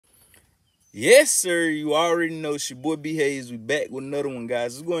Yes, sir. You already know it's your boy B Hayes. We back with another one,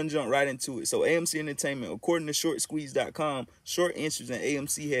 guys. Let's go and jump right into it. So AMC Entertainment, according to shortsqueeze.com, short interest in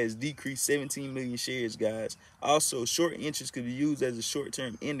AMC has decreased 17 million shares, guys. Also, short interest could be used as a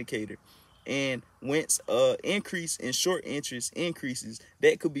short-term indicator. And once increase in short interest increases,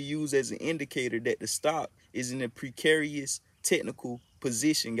 that could be used as an indicator that the stock is in a precarious technical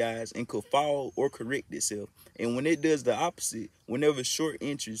position, guys, and could fall or correct itself. And when it does the opposite, whenever short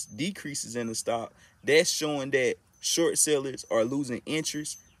interest decreases in the stock, that's showing that short sellers are losing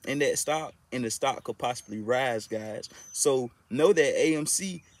interest in that stock, and the stock could possibly rise, guys. So know that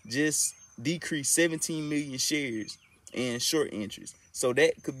AMC just decreased 17 million shares in short interest. So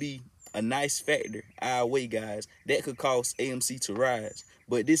that could be a nice factor our way, guys. That could cause AMC to rise.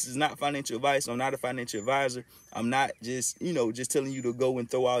 But this is not financial advice. I'm not a financial advisor. I'm not just, just telling you to go and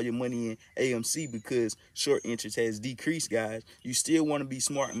throw all your money in AMC because short interest has decreased, guys. You still want to be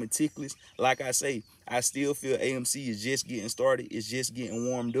smart and meticulous. Like I say, I still feel AMC is just getting started. It's just getting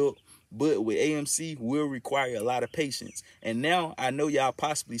warmed up. But with AMC, will require a lot of patience. And now I know y'all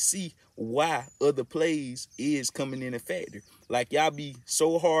possibly see why other plays is coming in a factor. Like y'all be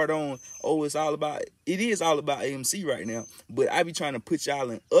so hard on, oh, it is all about AMC right now. But I be trying to put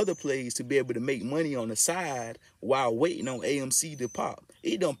y'all in other plays to be able to make money on the side while waiting on AMC to pop.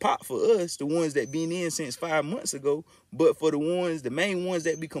 It done pop for us, the ones that been in since 5 months ago. But for the main ones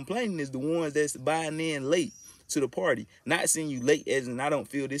that be complaining is the ones that's buying in late to the party. Not saying you late as in I don't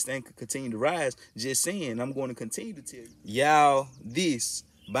feel this thing could continue to rise. Just saying I'm going to continue to tell y'all this.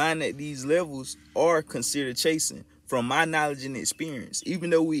 Buying at these levels are considered chasing. From my knowledge and experience, even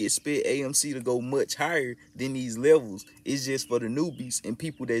though we expect AMC to go much higher than these levels, it's just for the newbies and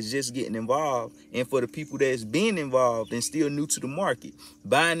people that's just getting involved, and for the people that's been involved and still new to the market.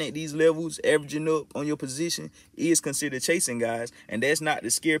 Buying at these levels, averaging up on your position is considered chasing, guys. And that's not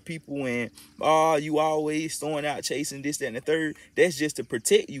to scare people and, oh, you always throwing out chasing this, that, and the third. That's just to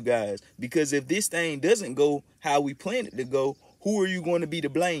protect you guys. Because if this thing doesn't go how we planned it to go, who are you going to be to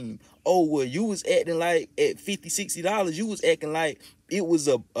blame? Oh, well, you was acting like at $50, $60, you was acting like it was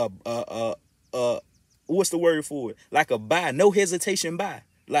a what's the word for it? Like a buy, no hesitation buy.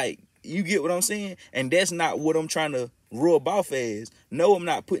 Like, you get what I'm saying? And that's not what I'm trying to rub off as. No, I'm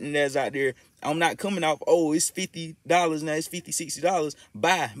not putting it as out there. I'm not coming off, oh, it's $50 now, it's $50, $60.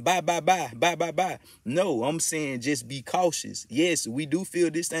 Buy. No, I'm saying just be cautious. Yes, we do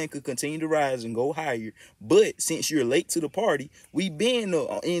feel this thing could continue to rise and go higher. But since you're late to the party, we been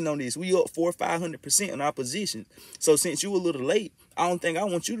in on this. We up 400-500% on our position. So since you a little late, I don't think I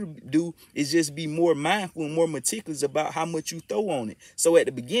want you to do is just be more mindful and more meticulous about how much you throw on it. So at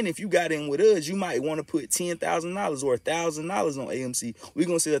the beginning, if you got in with us, you might want to put $10,000 or $1,000 on AMC. We're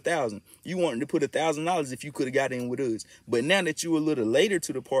going to say 1,000. You wanted to put $1,000 if you could have got in with us. But now that you're a little later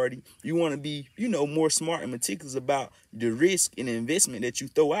to the party, you want to be, more smart and meticulous about the risk and the investment that you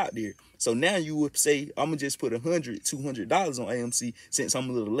throw out there. So now you would say, I'm going to just put $100, $200 on AMC since I'm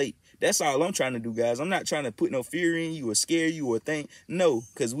a little late. That's all I'm trying to do, guys. I'm not trying to put no fear in you or scare you or think. No,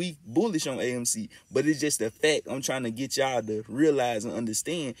 because we bullish on AMC. But it's just a fact I'm trying to get y'all to realize and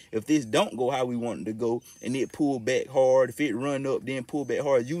understand if this don't go how we want it to go and it pull back hard, if it run up, then pull back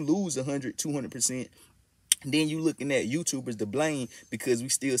hard, you lose 100, 200%. Then you looking at YouTubers to blame because we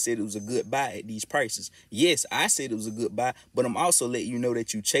still said it was a good buy at these prices. Yes, I said it was a good buy, but I'm also letting you know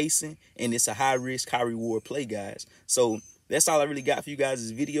that you chasing and it's a high risk, high reward play, guys. So that's all I really got for you guys this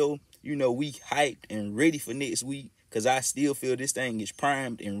video. We hyped and ready for next week because I still feel this thing is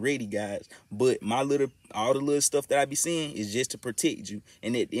primed and ready, guys. But all the little stuff that I be saying is just to protect you.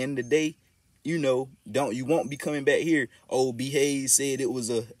 And at the end of the day, you won't be coming back here. Oh, B Hayes said it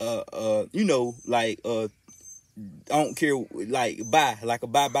was I don't care, like buy, like a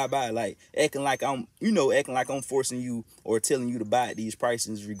buy, like acting like I'm forcing you or telling you to buy at these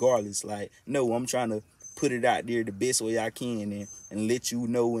prices regardless. Like, no, I'm trying to put it out there the best way I can and let you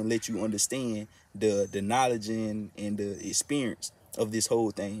know and let you understand the knowledge and the experience of this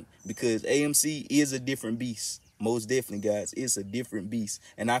whole thing, because AMC is a different beast. Most definitely, guys, it's a different beast.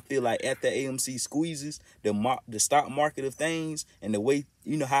 And I feel like after AMC squeezes the stock market of things and the way,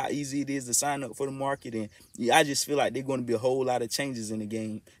 how easy it is to sign up for the market. And I just feel like they're going to be a whole lot of changes in the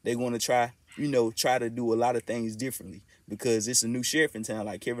game. They're going to try to do a lot of things differently because it's a new sheriff in town.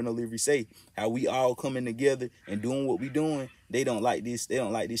 Like Kevin O'Leary say, how we all coming together and doing what we doing. They don't like this. They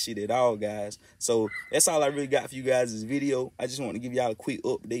don't like this shit at all, guys. So that's all I really got for you guys this video. I just want to give y'all a quick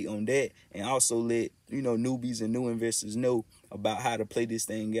update on that and also let, newbies and new investors know about how to play this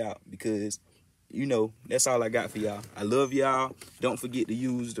thing out because, that's all I got for y'all. I love y'all. Don't forget to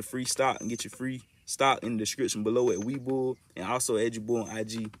use the free stock and get your free stock in the description below at Webull, and also add your boy on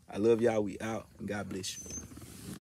IG. I love y'all. We out, and God bless you.